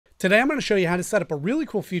Today I'm going to show you how to set up a really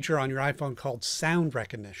cool feature on your iPhone called sound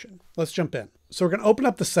recognition. Let's jump in. So we're going to open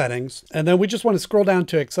up the settings, and then we just want to scroll down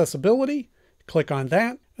to accessibility, click on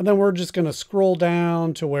that, and then we're just going to scroll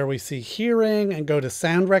down to where we see hearing and go to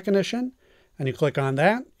sound recognition, and you click on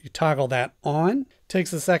that, you toggle that on. It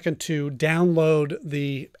takes a second to download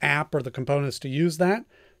the app or the components to use that.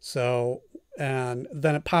 And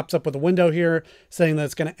then it pops up with a window here saying that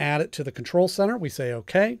it's going to add it to the control center. We say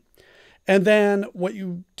okay. And then what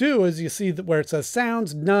you do is you see that where it says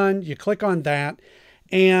sounds, none, you click on that.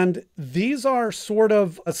 And these are sort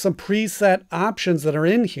of some preset options that are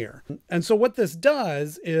in here. And so what this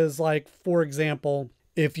does is, like, for example,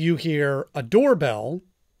 if you hear a doorbell,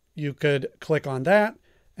 you could click on that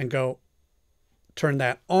and go turn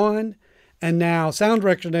that on. And now sound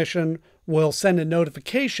recognition will send a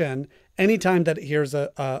notification anytime that it hears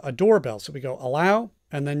a doorbell. So we go allow,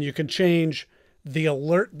 and then you can change the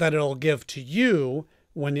alert that it'll give to you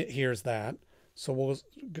when it hears that. So we'll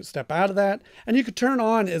step out of that, and you could turn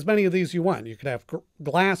on as many of these you want. You could have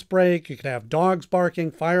glass break, you could have dogs barking,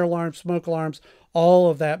 fire alarms, smoke alarms, all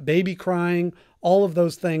of that, baby crying, all of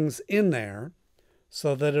those things in there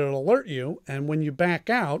so that it'll alert you. And when you back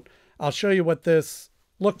out, I'll show you what this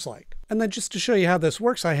looks like. And then just to show you how this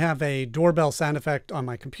works, I have a doorbell sound effect on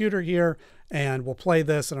my computer here, and we'll play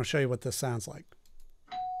this and I'll show you what this sounds like.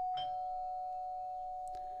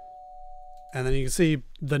 And then you can see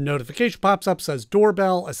the notification pops up, says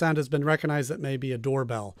doorbell. A sound has been recognized that may be a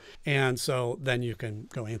doorbell. And so then you can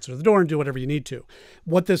go answer the door and do whatever you need to.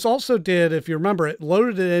 What this also did, if you remember, it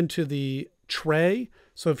loaded it into the tray.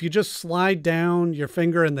 So if you just slide down your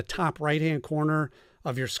finger in the top right-hand corner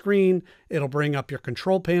of your screen, it'll bring up your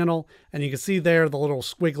control panel. And you can see there the little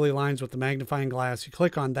squiggly lines with the magnifying glass. You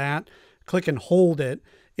click on that, click and hold it.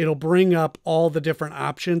 It'll bring up all the different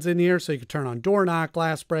options in here. So you can turn on door knock,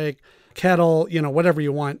 glass break, kettle, you know, whatever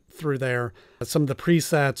you want through there, some of the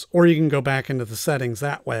presets, or you can go back into the settings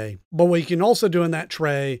that way. But what you can also do in that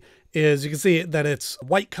tray is you can see that it's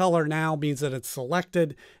white color now, means that it's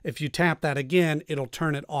selected. If you tap that again, it'll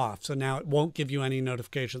turn it off. So now it won't give you any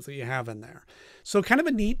notifications that you have in there. So kind of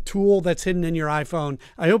a neat tool that's hidden in your iPhone.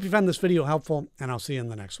 I hope you found this video helpful, and I'll see you in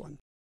the next one.